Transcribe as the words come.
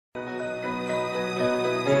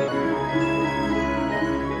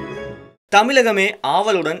தமிழகமே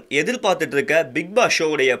ஆவலுடன் எதிர்பார்த்துட்டு இருக்க பிக் பாஸ்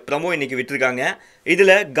ஷோவுடைய ப்ரமோ இன்னைக்கு விட்டுருக்காங்க.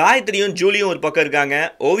 இதுல காயத்ரியும் ஜூலியும் ஒரு பக்கம் இருக்காங்க,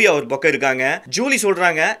 ஓவியா ஒரு பக்கம் இருக்காங்க. ஜூலி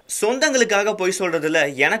சொல்றாங்க, சொந்தங்களுக்காக போய் சொல்றதுல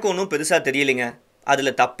எனக்கு ஒன்றும் பெருசா தெரியலைங்க,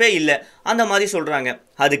 அதுல தப்பே இல்லை அந்த மாதிரி சொல்றாங்க.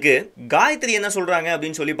 அதுக்கு காயத்ரி என்ன சொல்றாங்க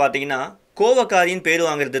அப்படின்னு சொல்லி பார்த்தீங்கன்னா, கோவக்காரின் பேர்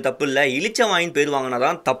வாங்குறது தப்பு இல்லை, இளிச்சவாயின் பேர்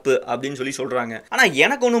வாங்கினாதான் தப்பு அப்படின்னு சொல்லி சொல்றாங்க. ஆனா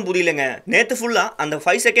எனக்கு ஒன்றும் புரியலங்க. நேற்று ஃபுல்லா அந்த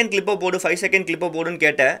 5 செகண்ட் கிளிப்பை போடு 5 செகண்ட் கிளிப்பை போடுன்னு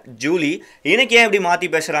கேட்ட ஜூலி இன்னைக்கு ஏன் இப்படி மாத்தி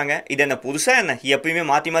பேசுறாங்க? இது என்ன புதுசா என்ன? எப்பயுமே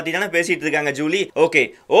மாத்தி மாத்தி தானே பேசிட்டு இருக்காங்க ஜூலி. ஓகே,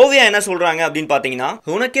 ஓவியா என்ன சொல்றாங்க அப்படின்னு பாத்தீங்கன்னா,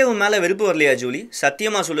 உனக்கே உன் மேல வெறுப்பு வரலையா ஜூலி,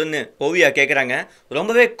 சத்தியமா சொல்லுன்னு ஓவியா கேட்கறாங்க.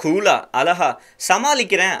 ரொம்பவே கூலா அழகா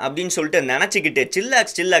சமாளிக்கிறேன் அப்படின்னு சொல்லிட்டு நினைச்சுக்கிட்டு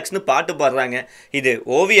சில்லாக்ஸ்னு பாட்டு பாடுறாங்க. இது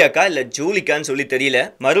ஓவியாக்கா இல்ல ஜூலிக்கான்னு சொல்லி தெரியல.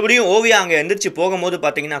 மறுபடியும் ஓவியா அங்க எந்திரிச்சு போகும்போது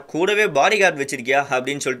பாத்தீங்கன்னா, கூடவே பாடி கார்டு வச்சிருக்கியா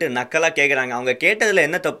அப்படின்னு சொல்லிட்டு நக்கலா கேட்கறாங்க. அவங்க கேட்டதுல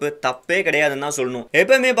என்ன தப்பு? தப்பே கிடையாதுன்னு தான் சொல்லணும்.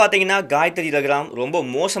 எப்பவுமே பாத்தீங்கன்னா காயத்ரி ரகுராம் ரொம்ப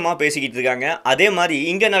மோசமா பேசிக்கிட்டு இருக்காங்க. அதே மாதிரி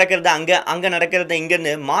இங்க நடக்கிறத அங்க நடக்கிறத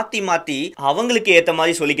இங்கன்னு மாத்தி அவங்களுக்கு ஏத்த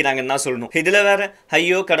மாதிரி சொல்லிக்கிறாங்கன்னு தான் சொல்லணும். இதுல வேற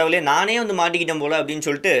ஐயோ கடவுளே நானே வந்து மாட்டிக்கிட்டேன் போல அப்படின்னு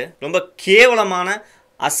சொல்லிட்டு ரொம்ப கேவலமான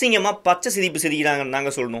அசிங்கமா பச்சை சிரிப்பு சிரிக்கிறாங்கன்னு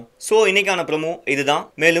நாங்கள் சொல்லணும். ஸோ இன்னைக்கான ப்ரமோ இதுதான்.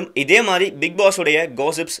 மேலும் இதே மாதிரி big பாஸோடைய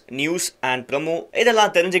gossips, news and promo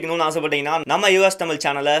இதெல்லாம் தெரிஞ்சுக்கணும்னு ஆசைப்பட்டீங்கன்னா நம்ம யுஎஸ் தமிழ்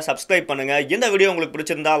சேனலை சப்ஸ்கிரைப் பண்ணுங்க. இந்த வீடியோ உங்களுக்கு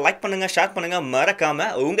பிடிச்சிருந்தா லைக் பண்ணுங்க, ஷேர் பண்ணுங்க,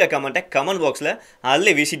 மறக்காம உங்க கமெண்ட்டை கமெண்ட் பாக்ஸ்ல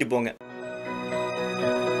அள்ளி வீசிட்டு போங்க.